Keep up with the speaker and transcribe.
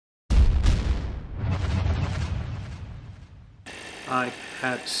I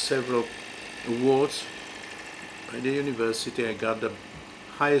had several awards by the university. I got the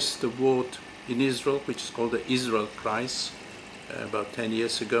highest award in Israel, which is called the Israel Prize, about 10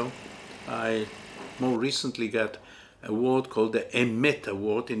 years ago. I more recently got an award called the Emet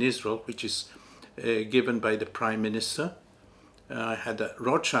Award in Israel, which is given by the Prime Minister. I had a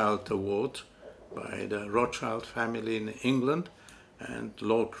Rothschild Award by the Rothschild family in England, and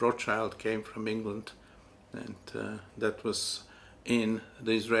Lord Rothschild came from England, and that was in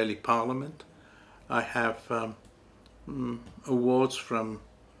the Israeli parliament. I have awards from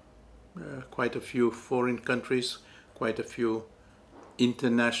quite a few foreign countries, quite a few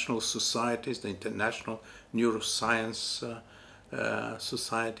international societies, the international neuroscience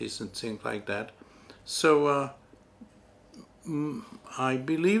societies and things like that. So I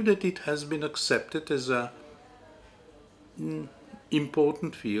believe that it has been accepted as an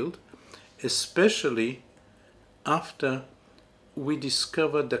important field, especially after we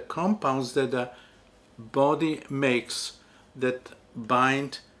discovered the compounds that the body makes that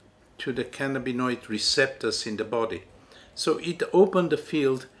bind to the cannabinoid receptors in the body. So it opened a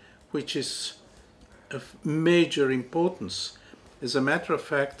field which is of major importance. As a matter of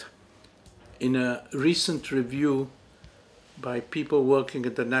fact, in a recent review by people working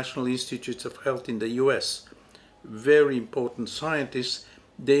at the National Institutes of Health in the US, very important scientists,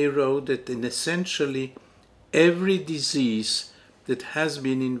 they wrote that in essentially every disease that has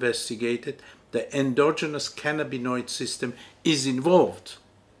been investigated, the endogenous cannabinoid system is involved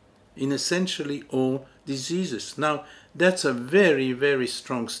in essentially all diseases. Now, that's a very, very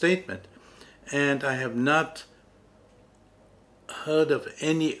strong statement, and I have not heard of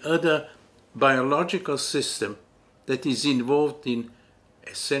any other biological system that is involved in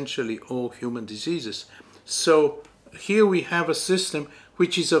essentially all human diseases. So here we have a system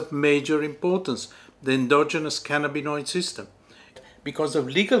which is of major importance, the endogenous cannabinoid system. Because of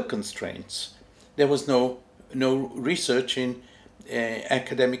legal constraints, there was no research in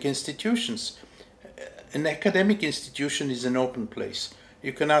academic institutions. An academic institution is an open place.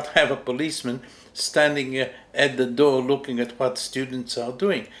 You cannot have a policeman standing at the door looking at what students are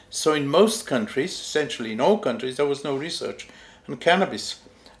doing. So in most countries, essentially in all countries, there was no research on cannabis.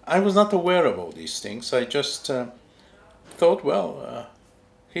 I was not aware of all these things. I just thought, well,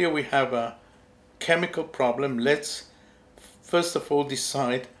 here we have a chemical problem. Let's first of all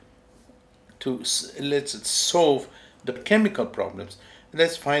decide to let's solve the chemical problems.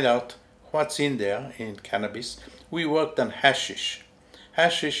 Let's find out what's in there in cannabis. We worked on hashish.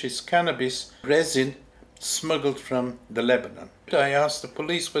 Hashish is cannabis resin smuggled from the Lebanon. I asked the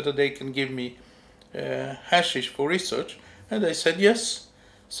police whether they can give me hashish for research, and they said yes.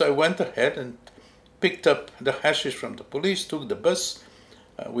 So I went ahead and picked up the hashish from the police, took the bus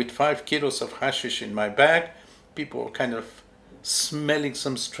with 5 kilos of hashish in my bag. People were kind of smelling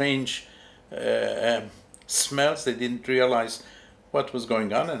some strange smells. They didn't realize what was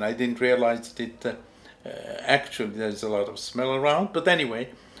going on, and I didn't realize that actually there's a lot of smell around. But anyway,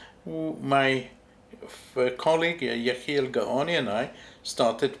 my colleague Yechiel Gaoni and I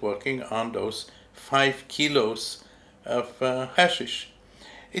started working on those 5 kilos of hashish.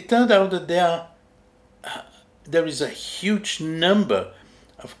 It turned out that there is a huge number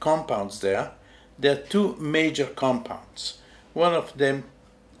of compounds there. There are 2 major compounds. One of them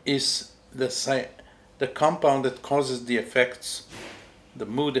is the compound that causes the effects, the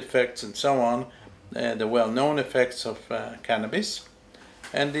mood effects and so on, the well-known effects of cannabis.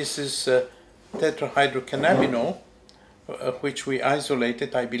 And this is tetrahydrocannabinol, which we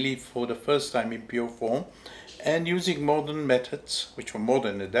isolated, I believe, for the first time in pure form, and using modern methods, which were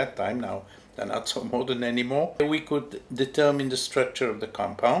modern at that time, now they're not so modern anymore, we could determine the structure of the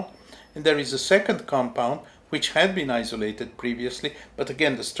compound. And there is a second compound which had been isolated previously, but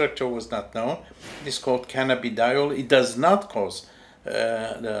again the structure was not known. It is called cannabidiol. It does not cause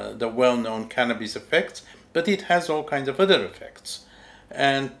the well-known cannabis effects, but it has all kinds of other effects.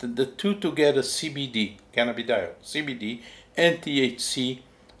 And the 2 together, CBD, cannabidiol, CBD and THC,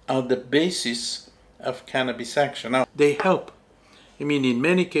 are the basis of cannabis action. Now, they help. I mean, in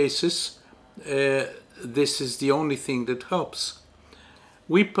many cases, this is the only thing that helps.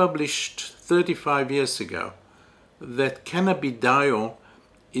 We published 35 years ago that cannabidiol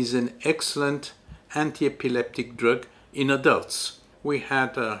is an excellent anti-epileptic drug in adults. We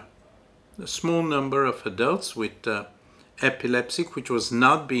had a small number of adults with epilepsy, which was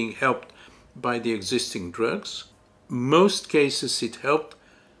not being helped by the existing drugs. Most cases it helped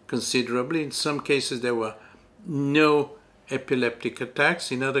considerably. In some cases there were no epileptic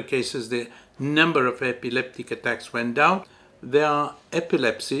attacks. In other cases the number of epileptic attacks went down. There are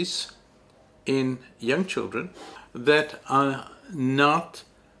epilepsies in young children that are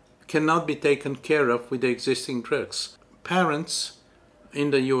cannot be taken care of with the existing drugs. Parents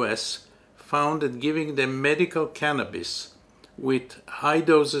in the US found that giving them medical cannabis with high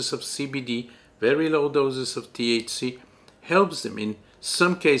doses of CBD, very low doses of THC, helps them. In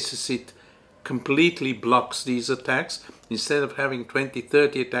some cases it completely blocks these attacks. Instead of having 20,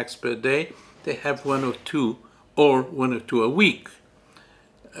 30 attacks per day, they have 1 or 2, or 1 or 2 a week.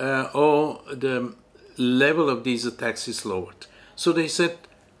 Or the level of these attacks is lowered. So they said,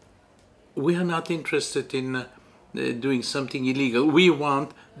 we are not interested in doing something illegal. We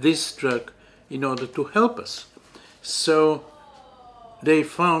want this drug in order to help us. So they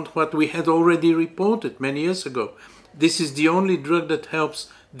found what we had already reported many years ago. This is the only drug that helps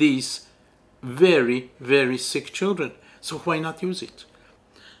these very, very sick children. So why not use it?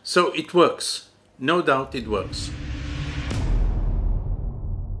 So it works. No doubt it works.